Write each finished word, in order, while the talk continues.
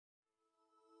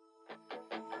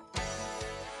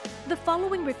The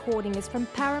following recording is from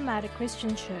Parramatta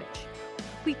Christian Church.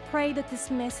 We pray that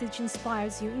this message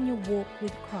inspires you in your walk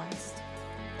with Christ.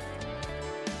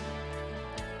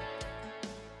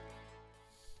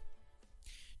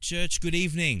 Church, good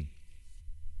evening.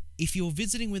 If you're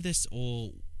visiting with us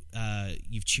or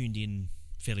you've tuned in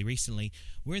fairly recently,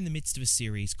 we're in the midst of a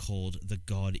series called The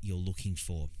God You're Looking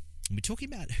For. And we're talking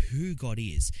about who God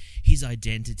is, His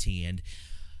identity, and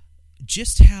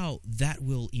just how that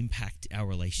will impact our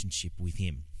relationship with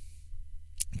Him.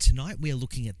 Tonight we are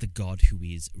looking at the God who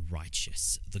is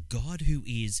righteous. The God who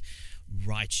is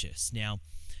righteous. Now,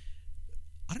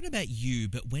 I don't know about you,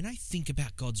 but when I think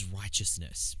about God's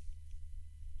righteousness,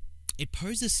 it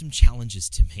poses some challenges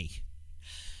to me.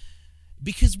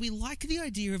 Because we like the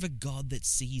idea of a God that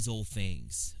sees all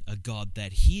things, a God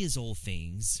that hears all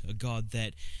things, a God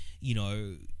that,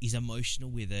 is emotional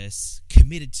with us,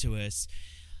 committed to us.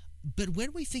 But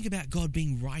when we think about God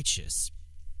being righteous,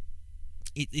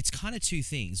 it's kind of two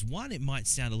things. One, it might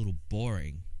sound a little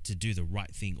boring to do the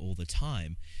right thing all the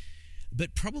time.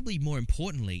 But probably more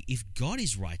importantly, if God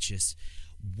is righteous,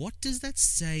 what does that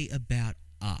say about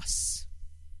us?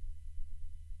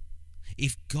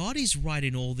 If God is right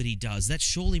in all that He does, that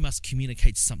surely must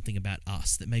communicate something about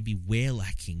us that maybe we're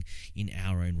lacking in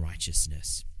our own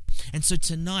righteousness. And so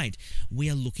tonight, we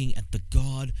are looking at the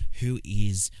God who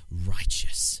is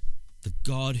righteous. The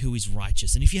God who is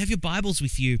righteous. And if you have your Bibles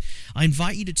with you, I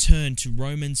invite you to turn to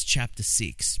Romans chapter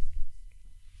 6.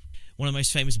 One of the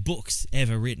most famous books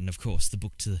ever written, of course, the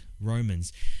book to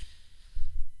Romans.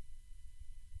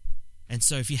 And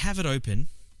so if you have it open,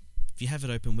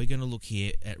 we're going to look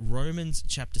here at Romans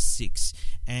chapter 6,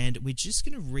 and we're just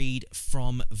going to read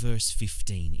from verse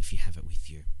 15, if you have it with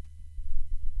you.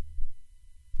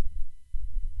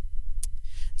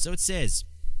 So it says,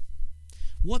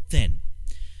 "What then?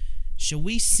 Shall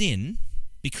we sin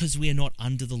because we are not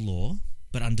under the law,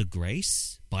 but under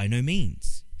grace? By no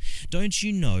means. Don't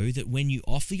you know that when you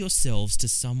offer yourselves to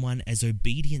someone as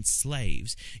obedient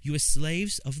slaves, you are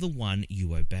slaves of the one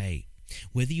you obey,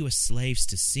 whether you are slaves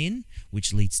to sin,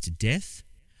 which leads to death,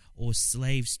 or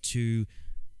slaves to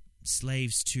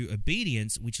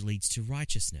obedience, which leads to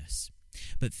righteousness.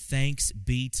 But thanks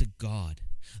be to God.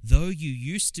 Though you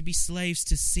used to be slaves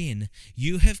to sin,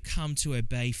 you have come to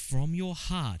obey from your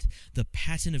heart the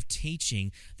pattern of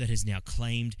teaching that has now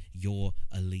claimed your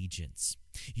allegiance.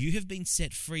 You have been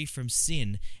set free from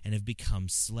sin and have become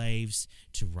slaves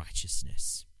to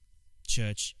righteousness."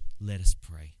 Church, let us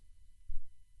pray.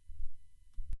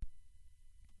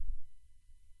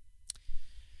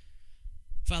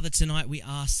 Father, tonight we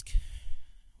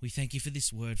thank you for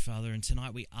this word, Father, and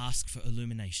tonight we ask for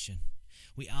illumination.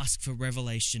 We ask for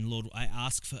revelation, Lord. I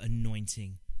ask for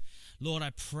anointing. Lord, I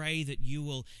pray that you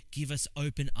will give us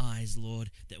open eyes,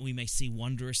 Lord, that we may see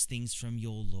wondrous things from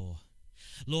your law.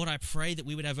 Lord, I pray that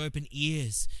we would have open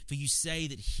ears, for you say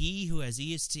that he who has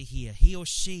ears to hear, he or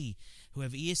she who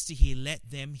have ears to hear, let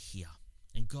them hear.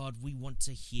 And God, we want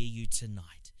to hear you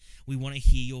tonight. We want to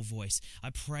hear your voice. I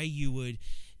pray you would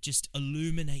just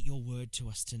illuminate your word to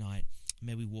us tonight.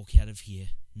 May we walk out of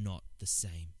here not the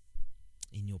same.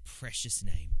 In your precious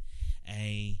name,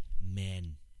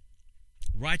 amen.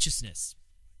 Righteousness.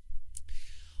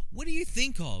 What do you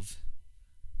think of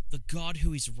the God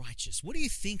who is righteous? What do you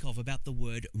think of about the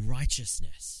word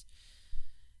righteousness?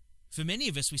 For many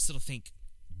of us, we sort of think,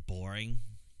 boring,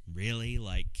 really?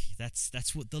 Like,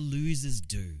 that's what the losers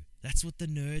do. That's what the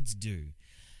nerds do.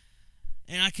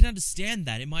 And I can understand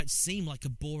that. It might seem like a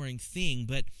boring thing,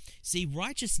 but see,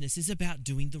 righteousness is about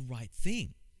doing the right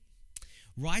thing.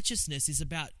 Righteousness is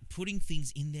about putting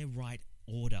things in their right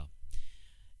order.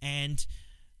 And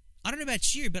I don't know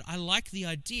about you, but I like the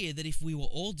idea that if we were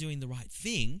all doing the right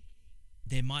thing,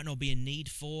 there might not be a need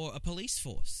for a police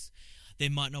force. There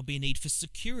might not be a need for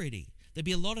security. There'd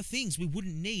be a lot of things we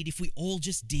wouldn't need if we all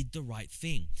just did the right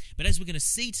thing. But as we're going to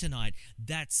see tonight,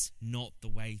 that's not the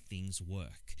way things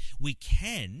work. We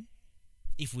can,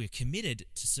 if we're committed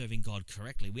to serving God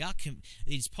correctly, it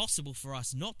is possible for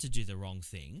us not to do the wrong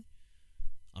thing.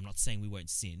 I'm not saying we won't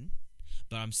sin,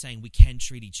 but I'm saying we can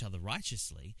treat each other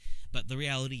righteously. But the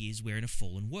reality is we're in a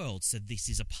fallen world, so this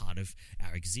is a part of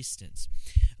our existence.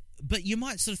 But you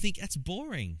might sort of think that's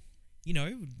boring,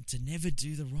 to never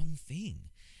do the wrong thing.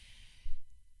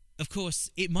 Of course,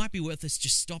 it might be worth us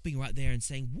just stopping right there and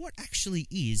saying, what actually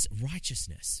is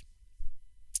righteousness?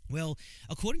 Well,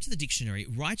 according to the dictionary,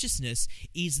 righteousness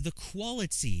is the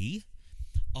quality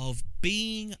of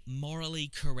being morally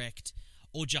correct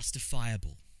or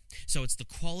justifiable. So it's the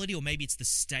quality, or maybe it's the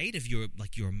state of your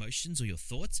emotions or your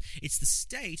thoughts. It's the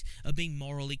state of being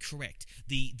morally correct.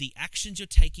 The actions you're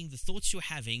taking, the thoughts you're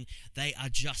having, they are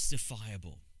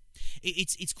justifiable.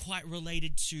 It's quite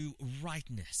related to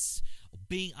rightness,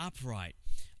 being upright.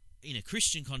 In a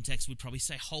Christian context, we'd probably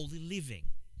say holy living.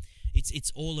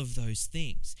 It's all of those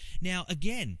things. Now,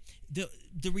 again,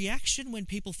 the reaction when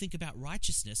people think about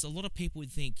righteousness, a lot of people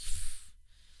would think,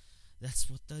 that's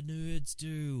what the nerds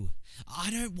do.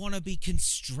 I don't want to be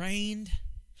constrained.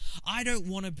 I don't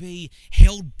want to be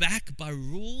held back by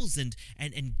rules and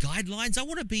guidelines. I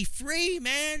want to be free,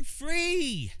 man,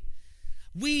 free.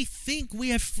 We think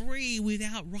we are free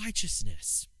without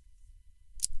righteousness.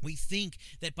 We think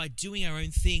that by doing our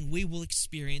own thing, we will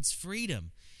experience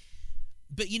freedom.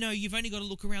 But you've only got to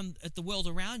look around at the world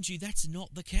around you. That's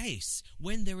not the case.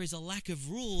 When there is a lack of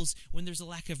rules, when there's a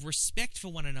lack of respect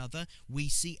for one another, we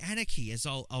see anarchy, as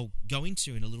I'll go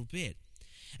into in a little bit.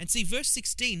 And see, verse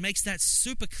 16 makes that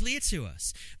super clear to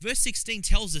us. Verse 16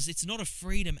 tells us it's not a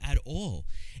freedom at all.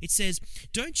 It says,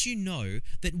 "Don't you know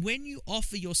that when you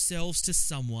offer yourselves to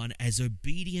someone as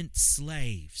obedient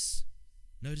slaves,"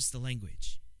 notice the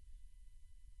language,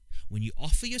 when you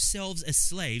offer yourselves as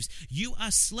slaves, you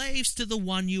are slaves to the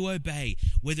one you obey,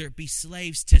 whether it be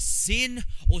slaves to sin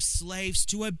or slaves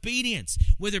to obedience,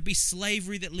 whether it be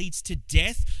slavery that leads to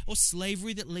death or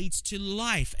slavery that leads to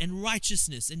life and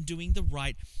righteousness and doing the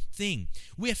right thing.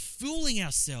 We're fooling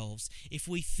ourselves if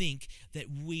we think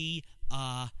that we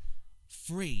are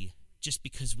free just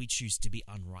because we choose to be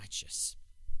unrighteous.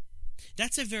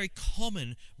 That's a very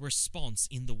common response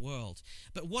in the world.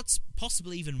 But what's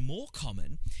possibly even more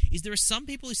common is there are some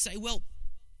people who say, well,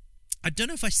 I don't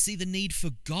know if I see the need for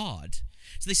God.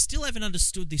 So they still haven't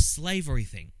understood this slavery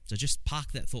thing. So just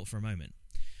park that thought for a moment.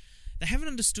 They haven't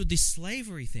understood this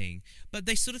slavery thing, but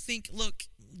they sort of think, look,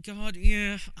 God,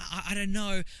 yeah, I don't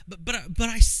know, but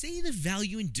I see the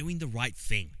value in doing the right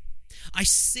thing. I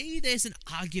see there's an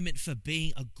argument for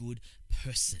being a good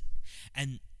person.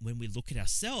 And when we look at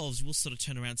ourselves, we'll sort of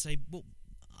turn around and say, well,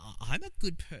 I'm a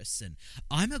good person.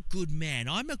 I'm a good man.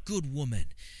 I'm a good woman.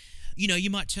 You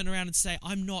might turn around and say,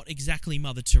 I'm not exactly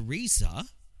Mother Teresa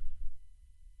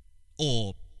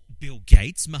or Bill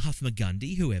Gates, Mahatma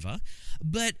Gandhi, whoever,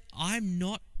 but I'm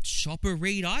not Chopper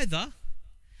Read either.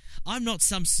 I'm not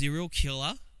some serial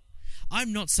killer.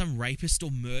 I'm not some rapist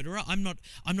or murderer. I'm not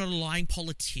a lying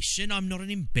politician. I'm not an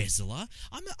embezzler.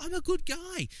 I'm a good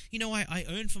guy. I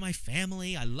earn for my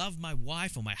family. I love my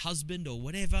wife or my husband or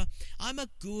whatever. I'm a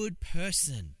good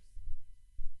person.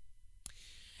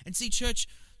 And see, church,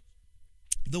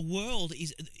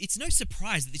 it's no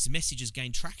surprise that this message has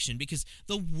gained traction because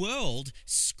the world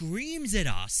screams at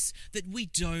us that we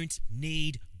don't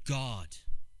need God.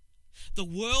 The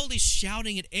world is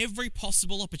shouting at every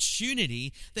possible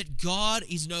opportunity that God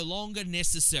is no longer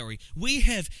necessary. We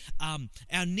have,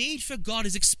 our need for God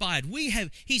has expired.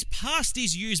 He's past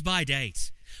his use-by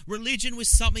date. Religion was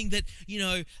something that,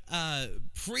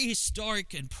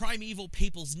 prehistoric and primeval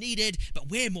peoples needed, but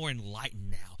we're more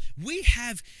enlightened now. We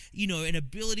have, an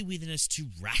ability within us to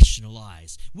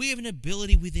rationalize. We have an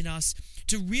ability within us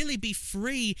to really be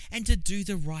free and to do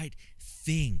the right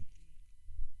thing.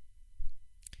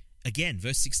 Again,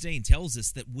 verse 16 tells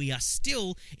us that we are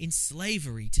still in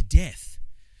slavery to death.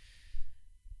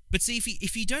 But see,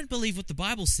 if you don't believe what the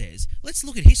Bible says, let's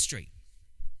look at history.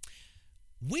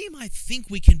 We might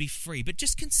think we can be free, but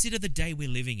just consider the day we're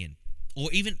living in,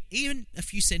 or even a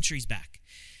few centuries back.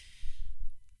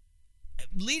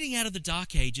 Leading out of the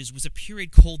Dark Ages was a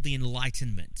period called the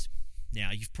Enlightenment. Now,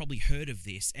 you've probably heard of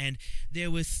this, and there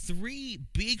were 3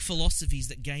 big philosophies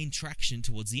that gained traction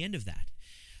towards the end of that.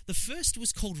 The first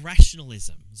was called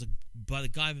rationalism. It was by the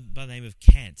guy by the name of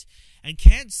Kant. And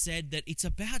Kant said that it's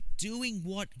about doing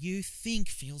what you think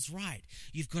feels right.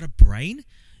 You've got a brain.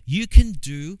 You can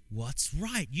do what's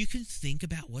right. You can think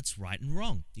about what's right and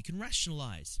wrong. You can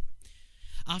rationalize.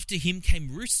 After him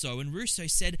came Rousseau, and Rousseau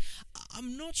said,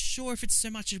 I'm not sure if it's so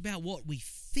much about what we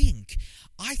think.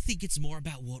 I think it's more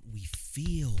about what we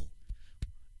feel.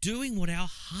 Doing what our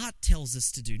heart tells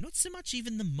us to do. Not so much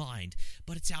even the mind,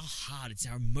 but it's our heart, it's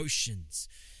our emotions.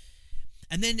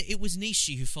 And then it was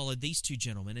Nietzsche who followed these 2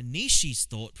 gentlemen, and Nietzsche's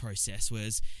thought process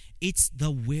was, it's the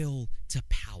will to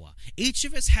power. Each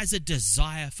of us has a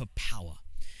desire for power.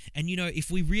 And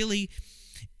if we really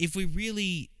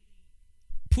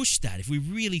push that, if we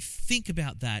really think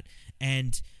about that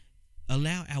and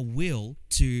allow our will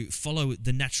to follow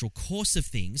the natural course of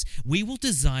things, we will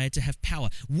desire to have power.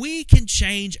 We can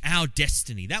change our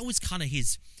destiny. That was kind of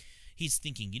his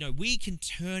thinking. We can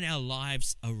turn our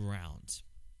lives around.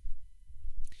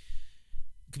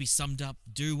 It could be summed up,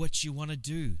 do what you want to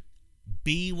do.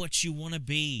 Be what you want to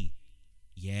be.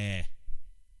 Yeah.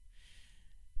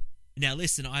 Now,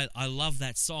 listen, I love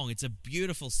that song. It's a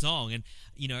beautiful song, and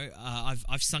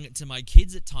I've sung it to my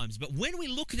kids at times. But when we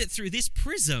look at it through this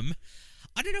prism,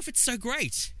 I don't know if it's so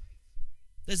great.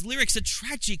 Those lyrics are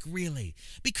tragic, really,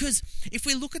 because if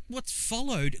we look at what's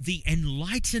followed the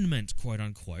Enlightenment, quote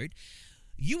unquote,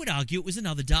 you would argue it was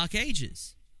another Dark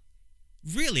Ages.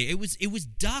 Really, it was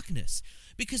darkness,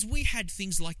 because we had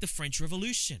things like the French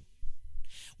Revolution.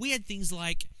 We had things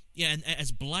like, and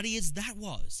as bloody as that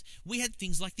was, we had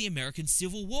things like the American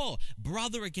Civil War,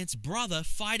 brother against brother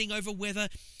fighting over whether,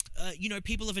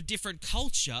 people of a different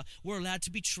culture were allowed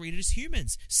to be treated as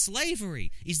humans.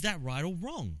 Slavery, is that right or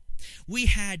wrong? We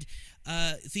had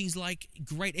things like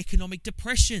great economic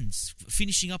depressions,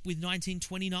 finishing up with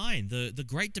 1929, the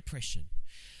Great Depression.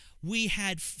 We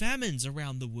had famines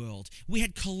around the world. We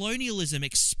had colonialism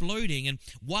exploding, and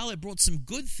while it brought some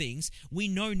good things, we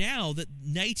know now that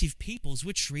native peoples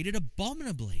were treated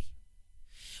abominably.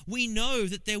 We know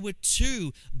that there were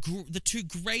the two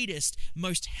greatest,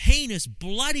 most heinous,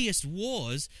 bloodiest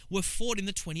wars were fought in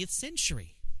the 20th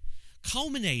century,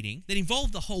 that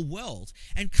involved the whole world,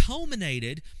 and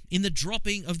culminated in the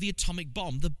dropping of the atomic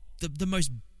bomb, the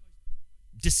most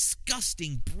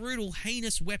disgusting, brutal,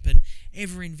 heinous weapon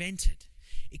ever invented.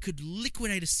 It could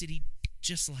liquidate a city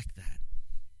just like that.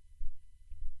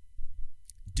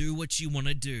 Do what you want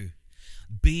to do.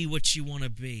 Be what you want to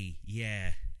be.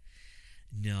 Yeah.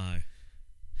 No.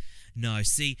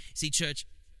 See, church,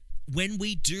 when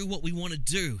we do what we want to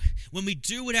do, when we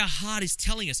do what our heart is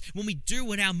telling us, when we do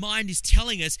what our mind is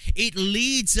telling us, it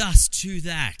leads us to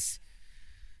that.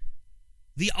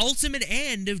 The ultimate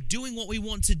end of doing what we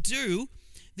want to do,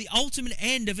 the ultimate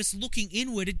end of us looking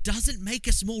inward, it doesn't make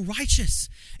us more righteous.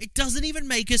 It doesn't even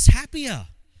make us happier.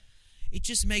 It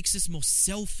just makes us more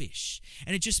selfish.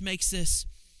 And it just makes us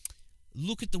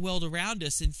look at the world around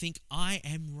us and think, I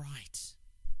am right.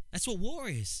 That's what war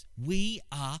is. We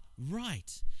are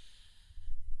right.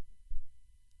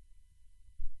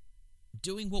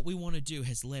 Doing what we want to do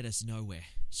has led us nowhere.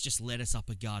 It's just led us up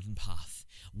a garden path.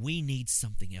 We need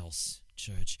something else,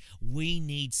 church. We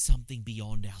need something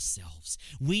beyond ourselves.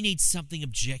 We need something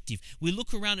objective. We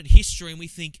look around at history and we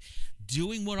think,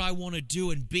 doing what I want to do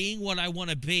and being what I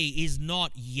want to be is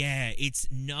not,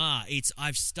 it's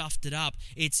I've stuffed it up.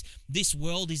 It's, this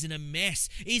world is in a mess.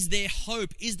 Is there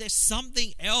hope? Is there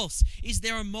something else? Is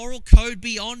there a moral code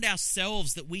beyond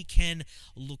ourselves that we can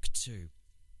look to?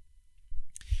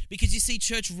 Because you see,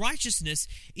 church, righteousness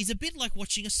is a bit like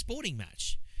watching a sporting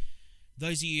match.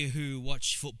 Those of you who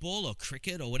watch football or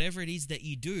cricket or whatever it is that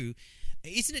you do,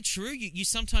 isn't it true? You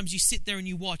sometimes you sit there and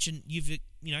you watch, and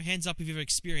hands up if you've ever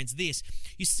experienced this.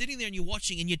 You're sitting there and you're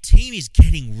watching, and your team is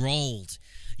getting rolled.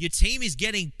 Your team is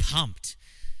getting pumped.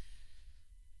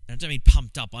 And I don't mean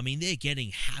pumped up. I mean they're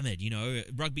getting hammered.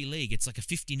 Rugby league, it's like a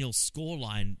 50-0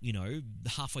 scoreline.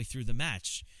 Halfway through the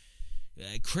match.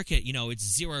 Cricket,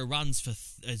 it's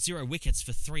 0 wickets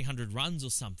for 300 runs or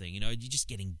something. You're just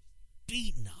getting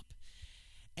beaten up.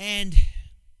 And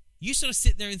you sort of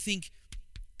sit there and think,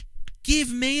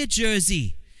 give me a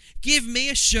jersey. Give me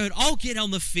a shirt. I'll get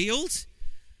on the field.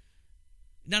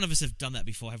 None of us have done that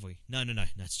before, have we? No,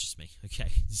 it's just me.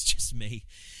 Okay, it's just me.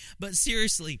 But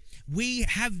seriously, we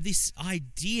have this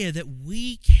idea that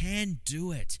we can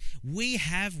do it. We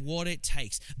have what it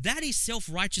takes. That is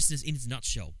self-righteousness in its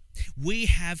nutshell. We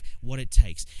have what it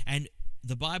takes. And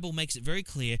the Bible makes it very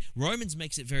clear, Romans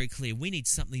makes it very clear, we need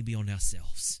something beyond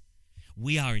ourselves.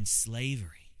 We are in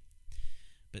slavery.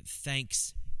 But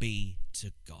thanks be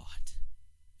to God.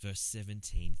 Verse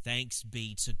 17, thanks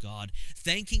be to God.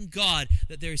 Thanking God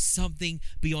that there is something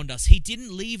beyond us. He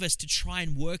didn't leave us to try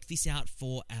and work this out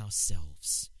for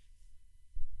ourselves.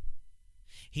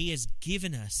 He has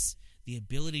given us the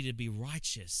ability to be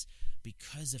righteous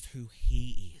because of who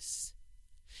He is.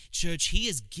 Church, He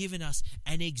has given us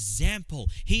an example.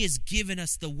 He has given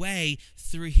us the way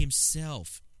through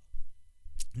Himself.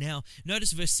 Now,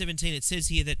 notice verse 17, it says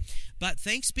here that, but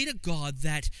thanks be to God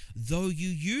that though you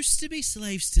used to be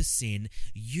slaves to sin,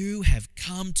 you have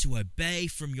come to obey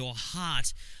from your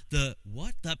heart the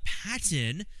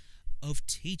pattern of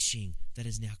teaching that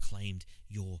has now claimed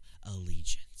your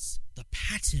allegiance. The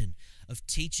pattern of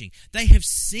teaching. They have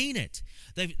seen it.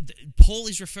 Paul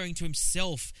is referring to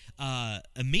himself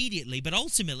immediately, but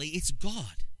ultimately it's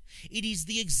God. It is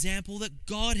the example that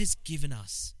God has given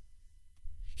us.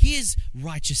 His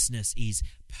righteousness is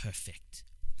perfect.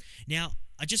 Now,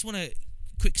 I just want a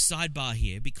quick sidebar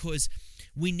here because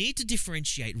we need to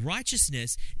differentiate.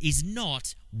 Righteousness is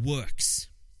not works.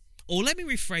 Or let me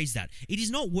rephrase that. It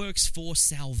is not works for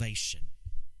salvation.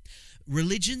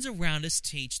 Religions around us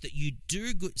teach that you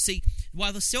do good. See,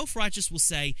 while the self-righteous will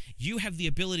say you have the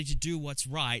ability to do what's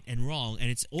right and wrong and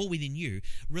it's all within you,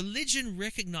 religion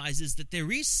recognizes that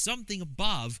there is something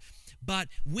above, but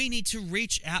we need to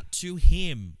reach out to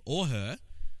him or her,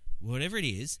 whatever it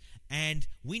is, and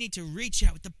we need to reach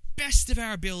out with the best of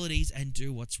our abilities and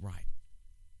do what's right.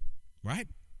 Right?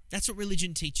 That's what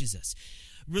religion teaches us.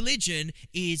 Religion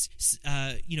is,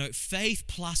 faith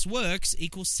plus works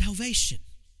equals salvation.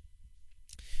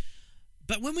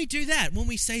 But when we do that, when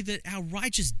we say that our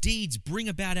righteous deeds bring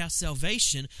about our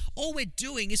salvation, all we're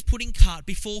doing is putting cart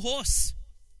before horse.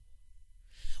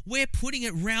 We're putting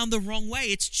it round the wrong way.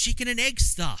 It's chicken and egg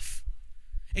stuff.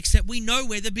 Except we know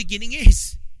where the beginning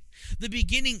is. The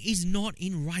beginning is not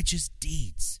in righteous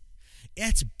deeds.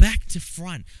 It's back to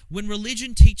front. When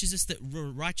religion teaches us that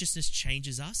righteousness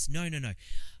changes us, no.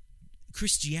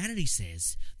 Christianity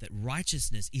says that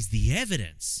righteousness is the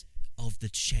evidence of the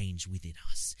change within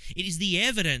us. It is the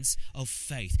evidence of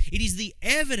faith. It is the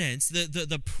evidence,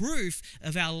 the proof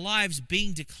of our lives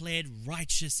being declared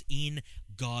righteous in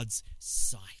God's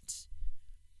sight.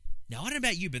 Now, I don't know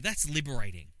about you, but that's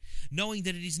liberating. Knowing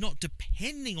that it is not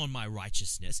depending on my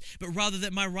righteousness, but rather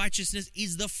that my righteousness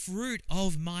is the fruit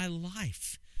of my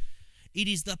life. It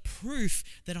is the proof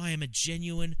that I am a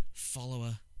genuine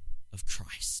follower of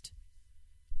Christ.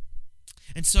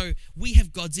 And so we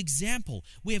have God's example.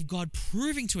 We have God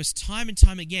proving to us time and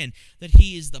time again that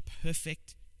he is the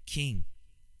perfect king,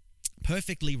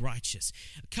 perfectly righteous.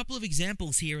 A couple of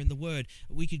examples here in the word.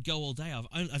 We could go all day.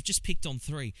 I've just picked on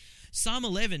 3. Psalm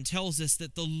 11 tells us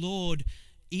that the Lord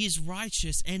is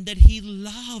righteous and that he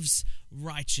loves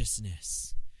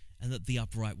righteousness and that the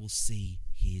upright will see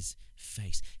his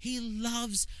face. He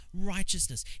loves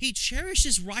righteousness. He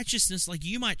cherishes righteousness like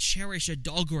you might cherish a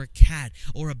dog or a cat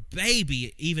or a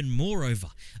baby, even moreover.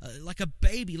 Like a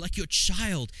baby, like your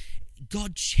child.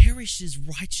 God cherishes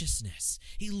righteousness.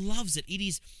 He loves it. It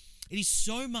is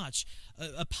so much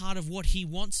a part of what he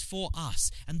wants for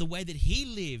us and the way that he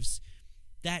lives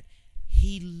that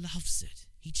he loves it.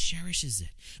 He cherishes it.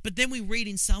 But then we read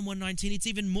in Psalm 119, it's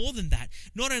even more than that.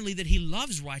 Not only that he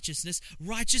loves righteousness,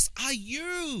 righteous are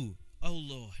you, O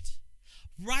Lord.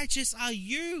 Righteous are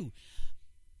you.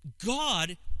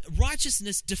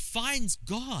 Righteousness defines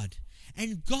God,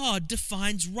 and God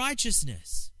defines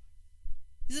righteousness.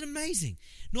 Isn't it amazing?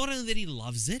 Not only that he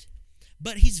loves it,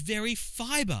 but his very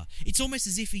fiber. It's almost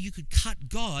as if you could cut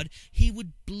God, he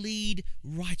would bleed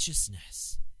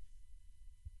righteousness.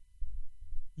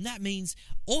 And that means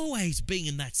always being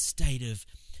in that state of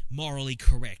morally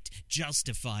correct,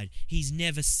 justified. He's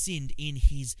never sinned in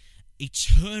his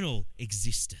eternal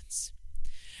existence.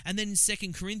 And then in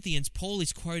 2 Corinthians, Paul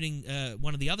is quoting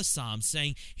one of the other Psalms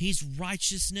saying, his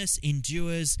righteousness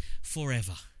endures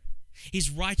forever. His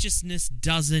righteousness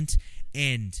doesn't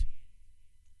end.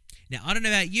 Now, I don't know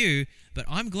about you, but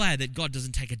I'm glad that God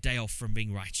doesn't take a day off from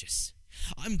being righteous.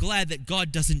 I'm glad that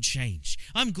God doesn't change.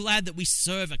 I'm glad that we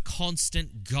serve a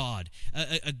constant God,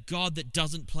 a God that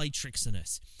doesn't play tricks on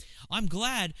us. I'm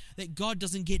glad that God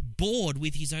doesn't get bored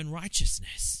with his own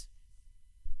righteousness.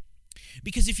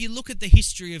 Because if you look at the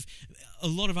history of a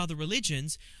lot of other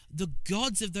religions, the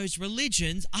gods of those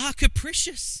religions are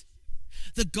capricious.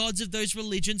 The gods of those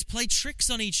religions play tricks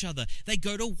on each other. They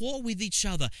go to war with each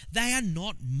other. They are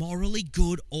not morally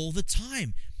good all the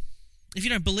time. If you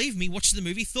don't believe me, watch the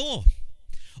movie Thor.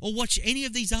 Or watch any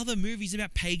of these other movies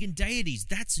about pagan deities.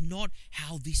 That's not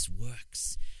how this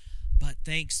works. But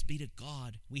thanks be to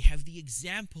God, we have the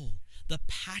example, the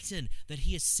pattern that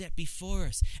he has set before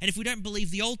us. And if we don't believe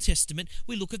the Old Testament,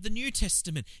 we look at the New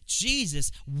Testament.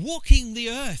 Jesus walking the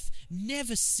earth,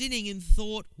 never sinning in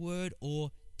thought, word,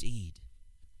 or deed.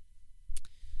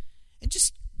 And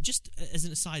just as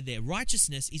an aside there,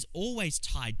 righteousness is always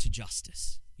tied to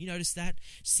justice. You notice that?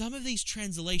 Some of these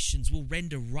translations will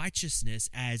render righteousness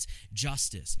as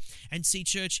justice. And see,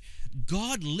 church,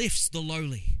 God lifts the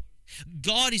lowly.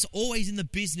 God is always in the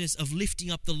business of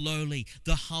lifting up the lowly,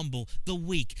 the humble, the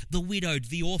weak, the widowed,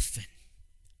 the orphan.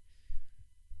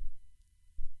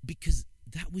 Because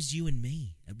that was you and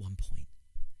me at one point.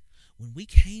 When we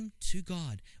came to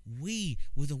God, we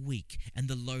were the weak and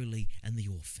the lowly and the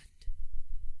orphaned.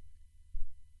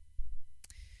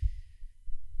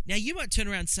 Now, you might turn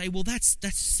around and say, well, that's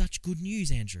such good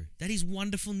news, Andrew. That is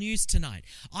wonderful news tonight.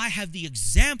 I have the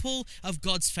example of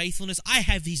God's faithfulness. I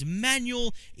have his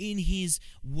manual in his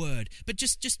word. But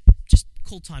just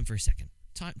call time for a second.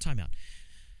 Time out.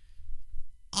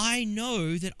 I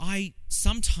know that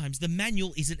sometimes the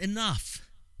manual isn't enough.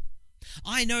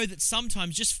 I know that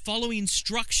sometimes just following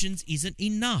instructions isn't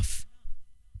enough.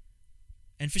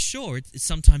 And for sure,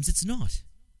 sometimes it's not.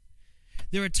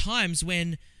 There are times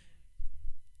when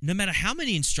no matter how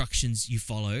many instructions you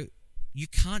follow, you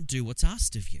can't do what's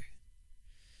asked of you.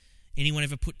 Anyone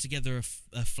ever put together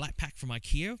a flat pack from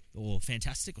IKEA or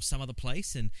Fantastic or some other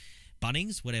place, and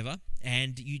Bunnings, whatever,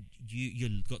 and you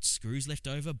got screws left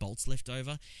over, bolts left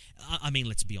over? I mean,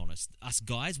 let's be honest. Us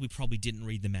guys, we probably didn't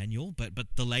read the manual, but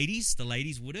the ladies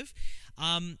would have.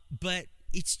 But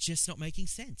it's just not making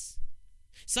sense.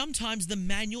 Sometimes the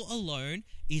manual alone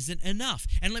isn't enough.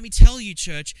 And let me tell you,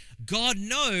 church, God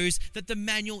knows that the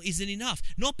manual isn't enough.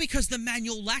 Not because the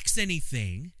manual lacks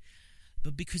anything,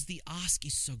 but because the ask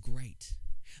is so great.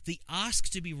 The ask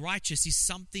to be righteous is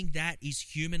something that is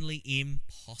humanly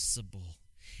impossible.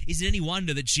 Is it any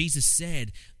wonder that Jesus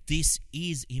said, this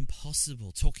is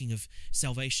impossible, talking of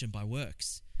salvation by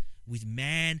works? With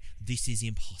man, this is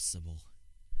impossible.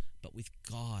 But with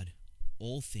God,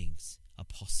 all things are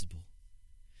possible.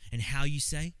 And how, you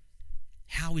say?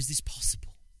 How is this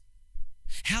possible?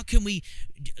 How can we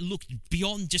look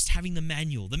beyond just having the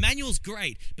manual? The manual's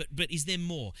great, but is there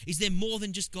more? Is there more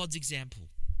than just God's example?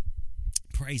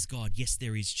 Praise God. Yes,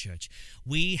 there is, church.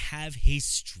 We have His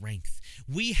strength.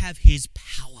 We have His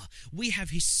power. We have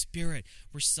His Spirit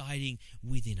residing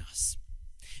within us.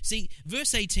 See,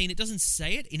 verse 18, it doesn't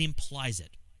say it, it implies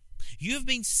it. You have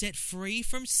been set free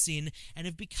from sin and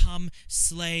have become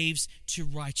slaves to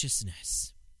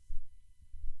righteousness.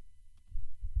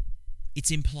 It's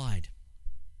implied.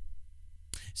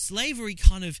 Slavery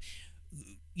kind of,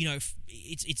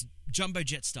 it's jumbo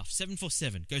jet stuff.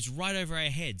 747 goes right over our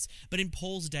heads. But in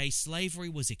Paul's day, slavery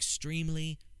was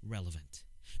extremely relevant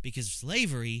because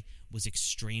slavery was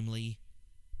extremely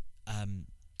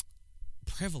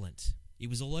prevalent. It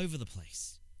was all over the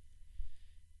place.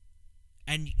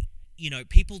 And,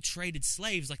 people traded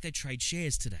slaves like they trade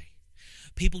shares today.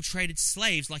 People traded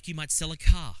slaves like you might sell a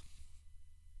car.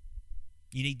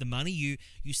 You need the money, you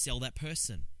sell that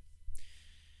person.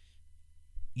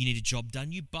 You need a job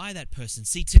done, you buy that person.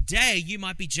 See, today you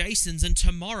might be Jason's and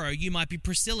tomorrow you might be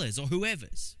Priscilla's or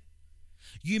whoever's.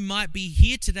 You might be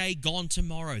here today, gone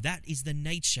tomorrow. That is the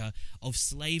nature of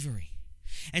slavery.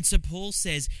 And so Paul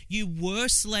says, you were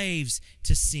slaves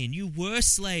to sin. You were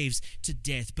slaves to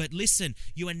death. But listen,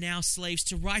 you are now slaves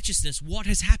to righteousness. What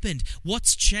has happened?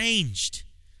 What's changed?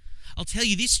 I'll tell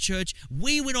you this, church,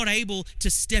 we were not able to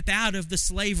step out of the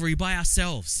slavery by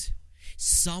ourselves.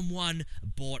 Someone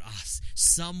bought us.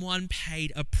 Someone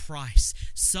paid a price.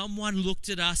 Someone looked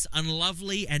at us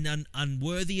unlovely and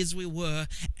unworthy as we were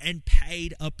and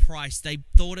paid a price. They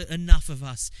thought it enough of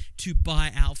us to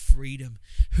buy our freedom.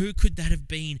 Who could that have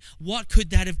been? What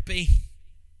could that have been?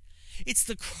 It's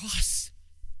the cross.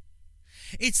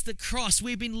 It's the cross.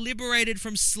 We've been liberated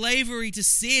from slavery to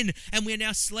sin, and we're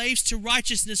now slaves to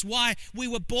righteousness. Why? We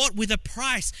were bought with a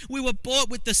price. We were bought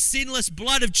with the sinless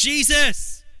blood of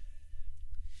Jesus.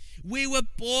 We were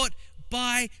bought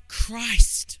by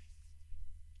Christ.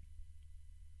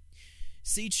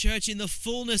 See, church, in the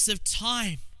fullness of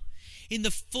time,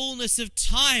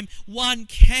 one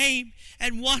came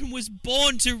and one was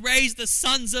born to raise the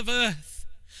sons of earth.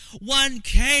 One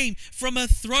came from a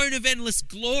throne of endless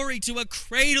glory to a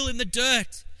cradle in the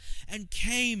dirt and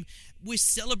came. We're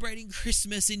celebrating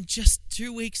Christmas in just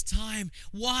 2 weeks' time.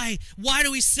 Why? Why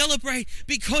do we celebrate?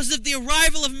 Because of the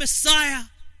arrival of Messiah.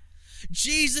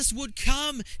 Jesus would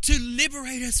come to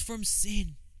liberate us from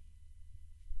sin.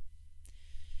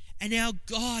 And now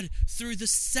God, through the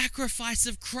sacrifice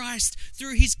of Christ,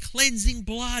 through His cleansing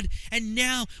blood, and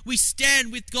now we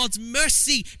stand with God's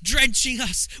mercy drenching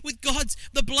us, with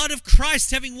the blood of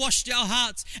Christ having washed our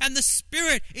hearts, and the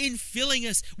Spirit infilling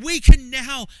us, we can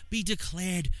now be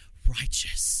declared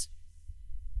righteous.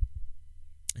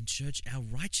 And church, our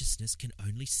righteousness can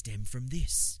only stem from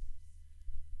this.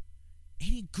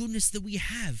 Any goodness that we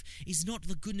have is not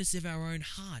the goodness of our own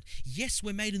heart. Yes,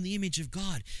 we're made in the image of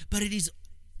God, but it is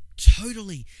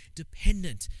totally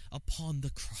dependent upon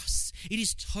the cross. It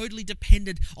is totally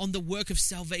dependent on the work of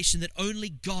salvation that only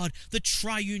God, the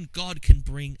triune God, can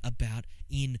bring about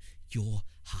in your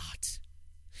heart.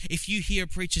 If you hear a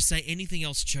preacher say anything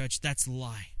else, church, that's a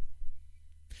lie.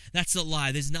 That's a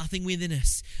lie. There's nothing within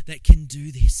us that can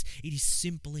do this. It is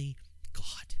simply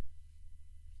God.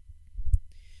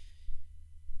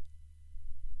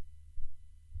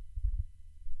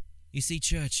 You see,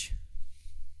 church,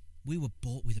 we were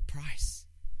bought with a price.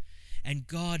 And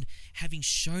God, having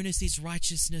shown us His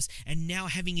righteousness and now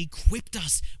having equipped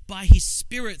us by His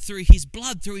Spirit through His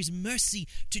blood, through His mercy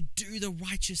to do the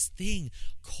righteous thing,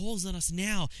 calls on us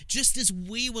now, just as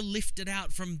we were lifted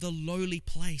out from the lowly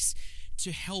place,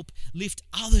 to help lift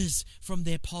others from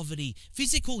their poverty.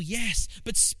 Physical, yes,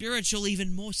 but spiritual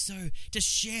even more so, to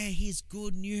share his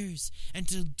good news and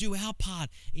to do our part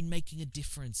in making a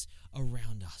difference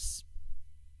around us.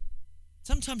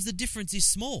 Sometimes the difference is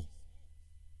small.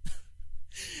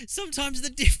 Sometimes the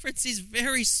difference is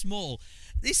very small.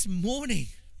 This morning,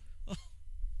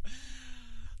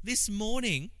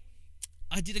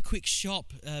 I did a quick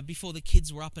shop before the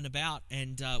kids were up and about,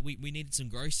 and we needed some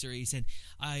groceries, and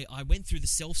I went through the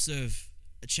self-serve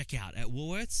checkout at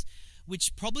Woolworths,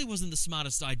 which probably wasn't the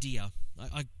smartest idea.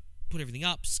 I put everything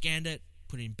up, scanned it,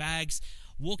 put it in bags,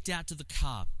 walked out to the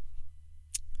car.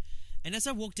 And as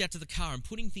I walked out to the car, I'm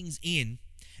putting things in,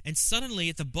 and suddenly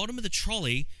at the bottom of the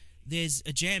trolley, there's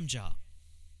a jam jar.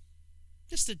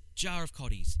 Just a jar of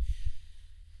Cotties.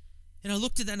 And I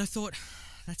looked at that and I thought,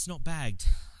 that's not bagged.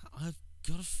 I've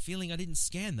got a feeling I didn't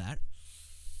scan that.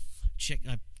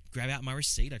 I grab out my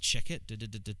receipt, I check it.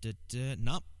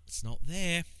 Nope, it's not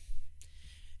there.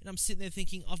 And I'm sitting there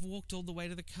thinking, I've walked all the way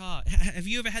to the car. Have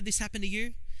you ever had this happen to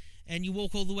you? And you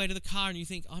walk all the way to the car and you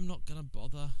think, I'm not going to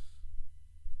bother.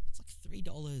 It's like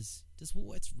 $3. Does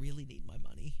Woolworths really need my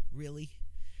money? Really?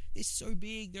 They're so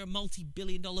big. They're a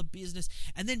multi-billion-dollar business.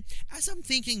 And then as I'm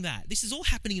thinking that, this is all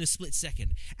happening in a split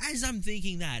second. As I'm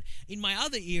thinking that, in my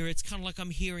other ear, it's kind of like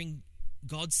I'm hearing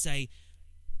God say,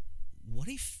 what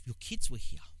if your kids were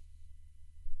here?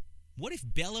 What if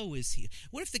Bella was here?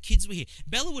 What if the kids were here?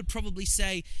 Bella would probably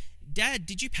say, Dad,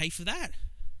 did you pay for that?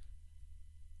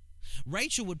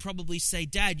 Rachel would probably say,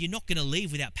 Dad, you're not going to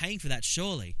leave without paying for that,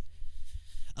 surely.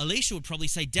 Alicia would probably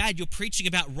say, Dad, you're preaching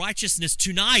about righteousness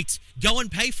tonight. Go and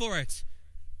pay for it.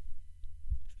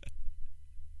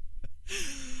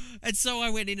 And so I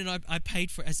went in and I paid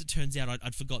for it. As it turns out,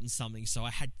 I'd forgotten something, so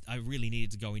I really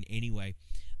needed to go in anyway.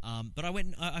 But I went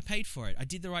and I paid for it. I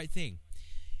did the right thing.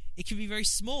 It can be very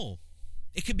small.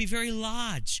 It can be very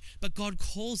large. But God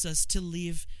calls us to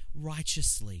live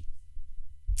righteously.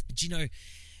 Do you know,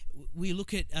 we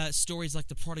look at stories like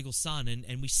the prodigal son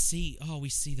and we see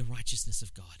the righteousness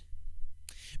of God.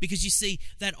 Because you see,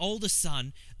 that older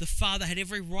son, the father had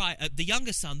every right, the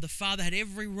younger son, the father had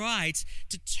every right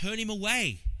to turn him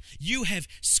away. You have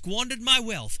squandered my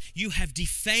wealth. You have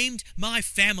defamed my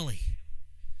family.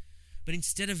 But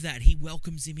instead of that, he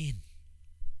welcomes him in.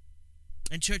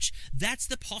 And church, that's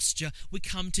the posture we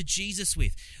come to Jesus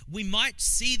with. We might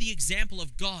see the example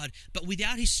of God, but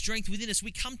without his strength within us,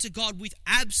 we come to God with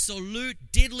absolute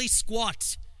diddly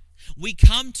squat. We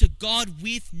come to God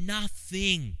with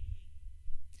nothing.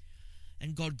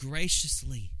 And God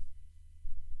graciously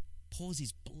pours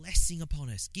his blessing upon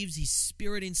us, gives his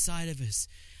spirit inside of us.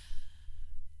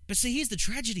 But see, here's the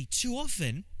tragedy. Too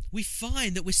often, we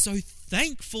find that we're so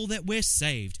thankful that we're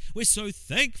saved. We're so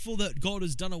thankful that God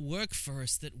has done a work for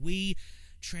us that we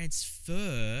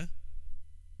transfer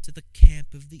to the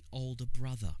camp of the older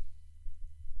brother.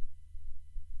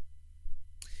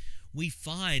 We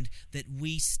find that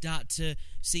we start to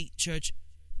see, church,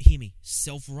 hear me,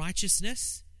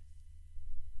 self-righteousness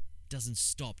doesn't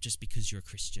stop just because you're a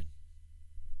Christian.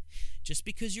 Just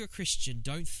because you're a Christian,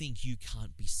 don't think you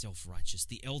can't be self-righteous.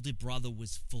 The elder brother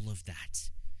was full of that.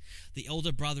 The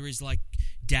elder brother is like,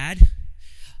 Dad,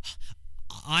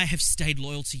 I have stayed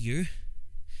loyal to you.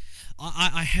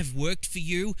 I have worked for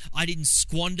you. I didn't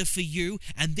squander for you.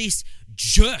 And this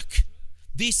jerk,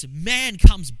 this man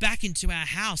comes back into our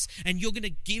house and you're going to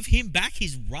give him back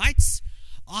his rights?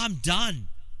 I'm done.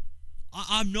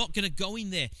 I'm not going to go in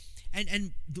there.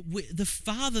 And the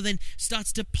father then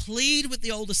starts to plead with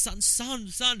the older son,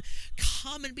 son,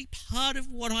 come and be part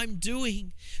of what I'm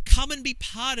doing. Come and be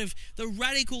part of the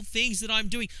radical things that I'm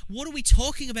doing. What are we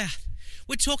talking about?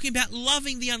 We're talking about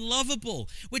loving the unlovable.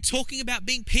 We're talking about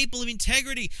being people of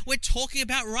integrity. We're talking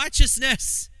about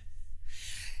righteousness.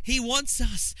 He wants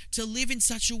us to live in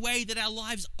such a way that our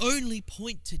lives only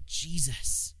point to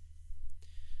Jesus.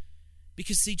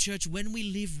 Because see, church, when we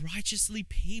live righteously,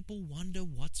 people wonder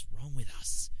what's wrong with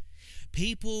us.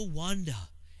 People wonder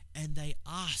and they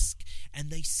ask and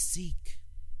they seek.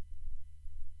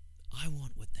 I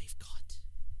want what they've got.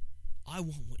 I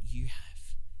want what you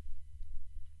have.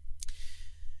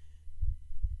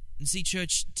 And see,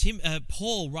 church,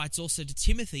 Paul writes also to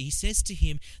Timothy. He says to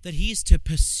him that he is to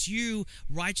pursue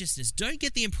righteousness. Don't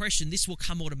get the impression this will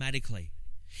come automatically.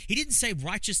 He didn't say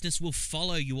righteousness will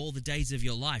follow you all the days of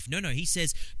your life. No, he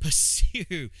says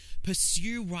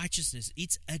pursue righteousness.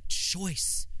 It's a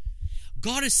choice.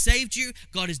 God has saved you.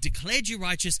 God has declared you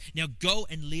righteous. Now go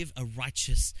and live a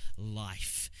righteous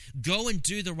life. Go and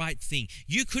do the right thing.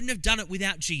 You couldn't have done it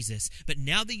without Jesus, but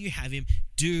now that you have him,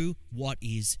 do what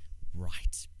is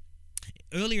right.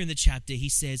 earlier in the chapter, he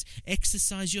says,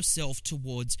 exercise yourself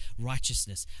towards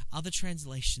righteousness. Other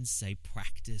translations say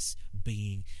practice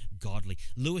being godly.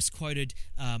 Lewis quoted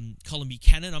Colin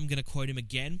Buchanan. I'm going to quote him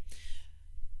again.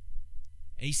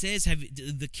 He says,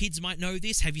 the kids might know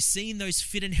this, have you seen those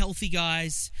fit and healthy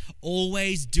guys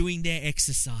always doing their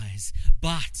exercise?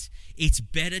 But it's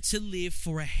better to live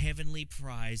for a heavenly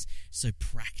prize, so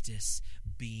practice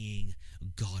being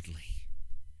godly.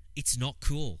 It's not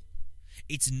cool.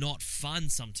 It's not fun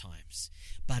sometimes,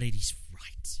 but it is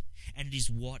right. And it is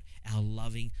what our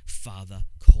loving Father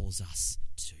calls us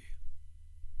to.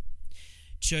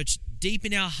 Church, deep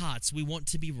in our hearts, we want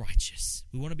to be righteous.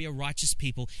 We want to be a righteous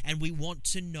people, and we want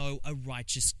to know a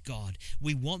righteous God.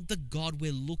 We want the God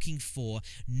we're looking for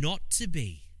not to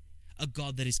be a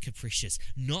God that is capricious,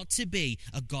 not to be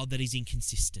a God that is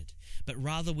inconsistent, but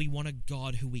rather we want a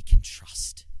God who we can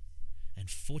trust. And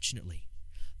fortunately,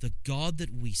 the God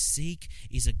that we seek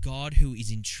is a God who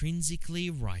is intrinsically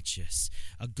righteous,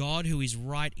 a God who is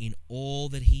right in all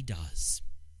that he does.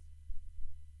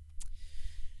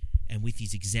 And with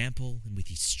his example and with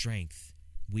his strength,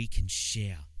 we can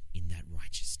share in that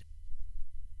righteousness.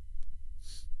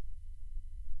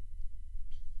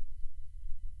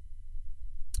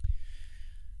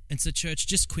 And so, church,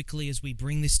 just quickly as we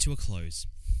bring this to a close,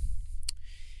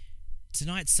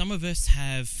 tonight some of us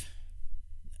have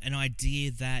an idea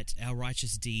that our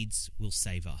righteous deeds will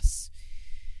save us.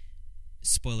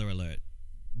 Spoiler alert,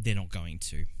 they're not going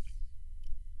to.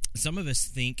 Some of us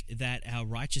think that our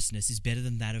righteousness is better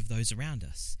than that of those around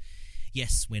us.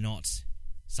 Yes, we're not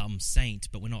some saint,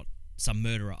 but we're not some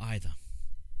murderer either.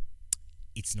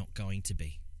 It's not going to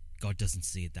be. God doesn't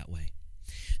see it that way.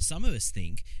 Some of us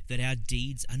think that our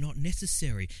deeds are not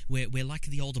necessary. We're like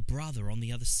the older brother on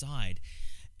the other side.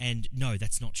 And no,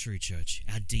 that's not true, church.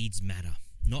 Our deeds matter,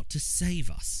 not to save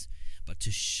us, but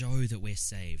to show that we're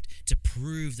saved, to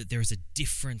prove that there is a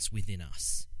difference within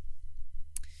us.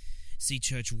 See,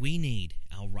 church, we need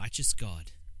our righteous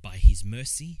God by his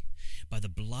mercy, by the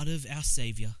blood of our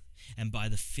Savior, and by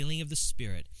the filling of the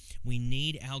Spirit. We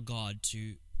need our God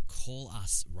to call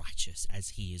us righteous as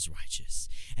he is righteous.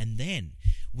 And then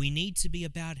we need to be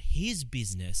about his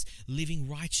business, living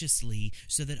righteously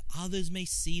so that others may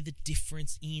see the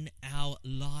difference in our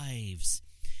lives.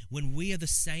 When we are the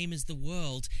same as the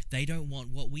world, they don't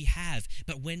want what we have.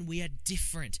 But when we are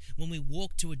different, when we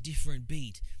walk to a different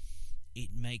beat, it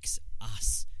makes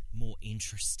us more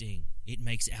interesting. It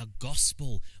makes our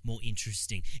gospel more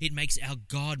interesting. It makes our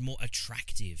God more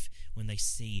attractive when they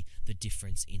see the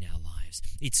difference in our lives.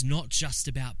 It's not just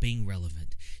about being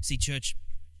relevant. See, church,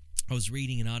 I was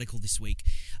reading an article this week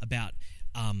about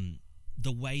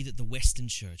the way that the Western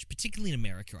church, particularly in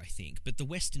America, I think, but the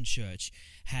Western church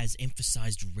has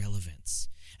emphasized relevance.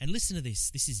 And listen to this.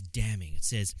 This is damning. It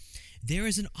says, there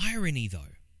is an irony,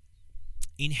 though,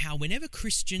 in how whenever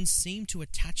Christians seem to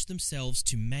attach themselves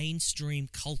to mainstream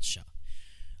culture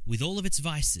with all of its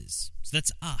vices, so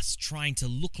that's us trying to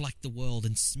look like the world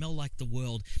and smell like the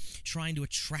world, trying to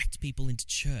attract people into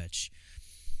church.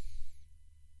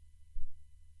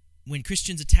 When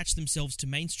Christians attach themselves to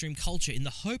mainstream culture in the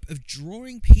hope of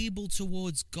drawing people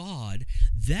towards God,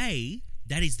 they,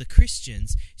 that is the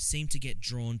Christians, seem to get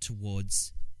drawn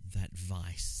towards that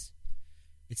vice.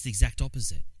 It's the exact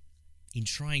opposite. In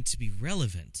trying to be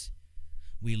relevant,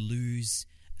 we lose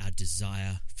our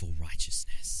desire for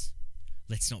righteousness.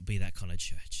 Let's not be that kind of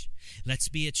church. Let's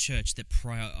be a church that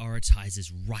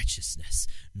prioritizes righteousness,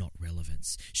 not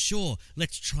relevance. Sure,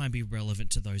 let's try and be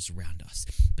relevant to those around us,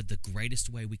 but the greatest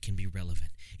way we can be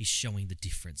relevant is showing the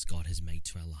difference God has made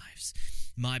to our lives.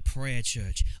 My prayer,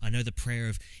 church, I know the prayer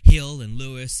of Hill and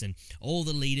Lewis and all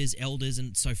the leaders, elders,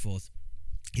 and so forth,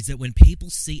 is that when people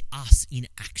see us in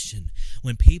action,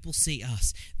 when people see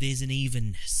us, there's an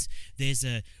evenness, there's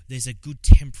a good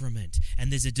temperament,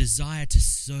 and there's a desire to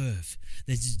serve,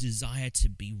 there's a desire to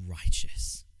be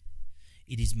righteous.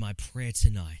 It is my prayer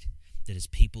tonight that as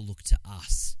people look to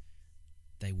us,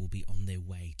 they will be on their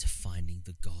way to finding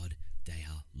the God they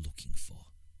are looking for.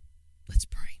 Let's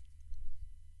pray.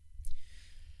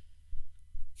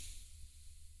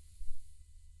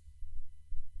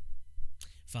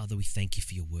 Father, we thank you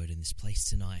for your word in this place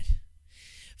tonight.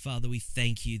 Father, we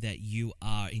thank you that you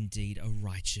are indeed a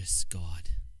righteous God.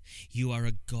 You are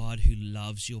a God who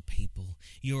loves your people.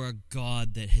 You are a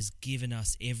God that has given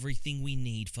us everything we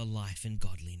need for life and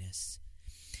godliness.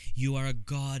 You are a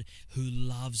God who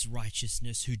loves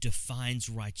righteousness, who defines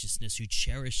righteousness, who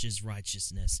cherishes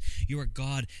righteousness. You're a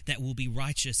God that will be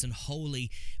righteous and holy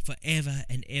forever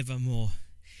and evermore.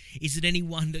 Is it any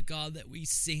wonder, God, that we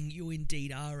sing, you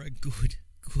indeed are a good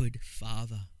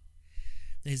Father?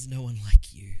 There's no one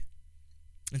like you.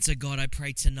 And so, God, I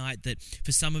pray tonight that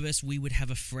for some of us, we would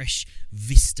have a fresh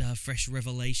vista, a fresh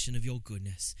revelation of your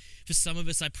goodness. For some of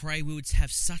us, I pray we would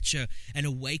have such an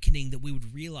awakening that we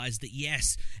would realize that,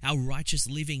 yes, our righteous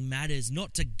living matters,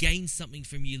 not to gain something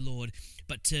from you, Lord,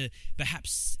 but to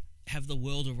perhaps have the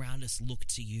world around us look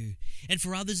to you. And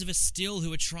for others of us still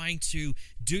who are trying to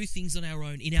do things on our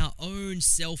own, in our own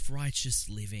self-righteous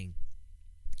living,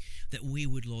 that we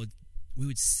would, Lord, we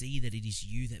would see that it is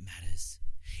you that matters.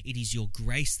 It is your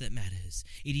grace that matters.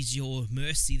 It is your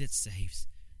mercy that saves,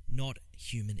 not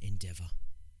human endeavor.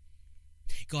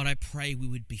 God, I pray we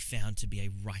would be found to be a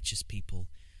righteous people,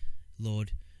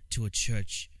 Lord, to a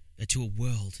church, to a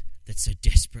world that so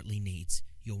desperately needs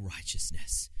your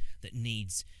righteousness, that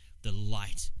needs the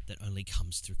light that only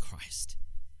comes through Christ.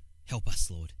 Help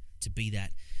us, Lord, to be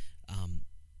that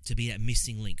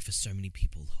missing link for so many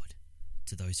people, Lord,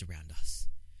 to those around us.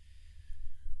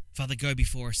 Father, go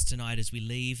before us tonight as we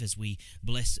leave, as we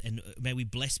bless, and may we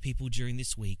bless people during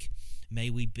this week. May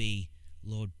we be,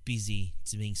 Lord, busy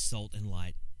to being salt and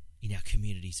light in our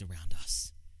communities around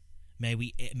us.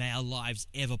 May our lives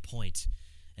ever point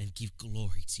and give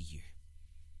glory to you.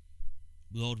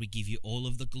 Lord, we give you all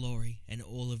of the glory and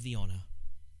all of the honor.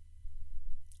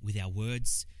 With our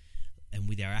words and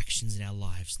with our actions in our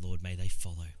lives, Lord, may they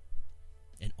follow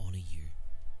and honor you.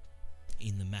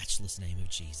 In the matchless name of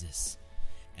Jesus.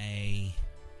 Amen.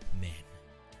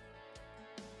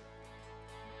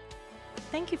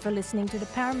 Thank you for listening to the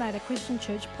Parramatta Christian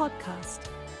Church podcast.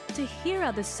 To hear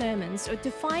other sermons or to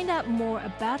find out more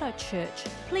about our church,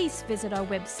 please visit our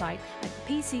website at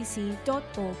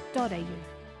pcc.org.au.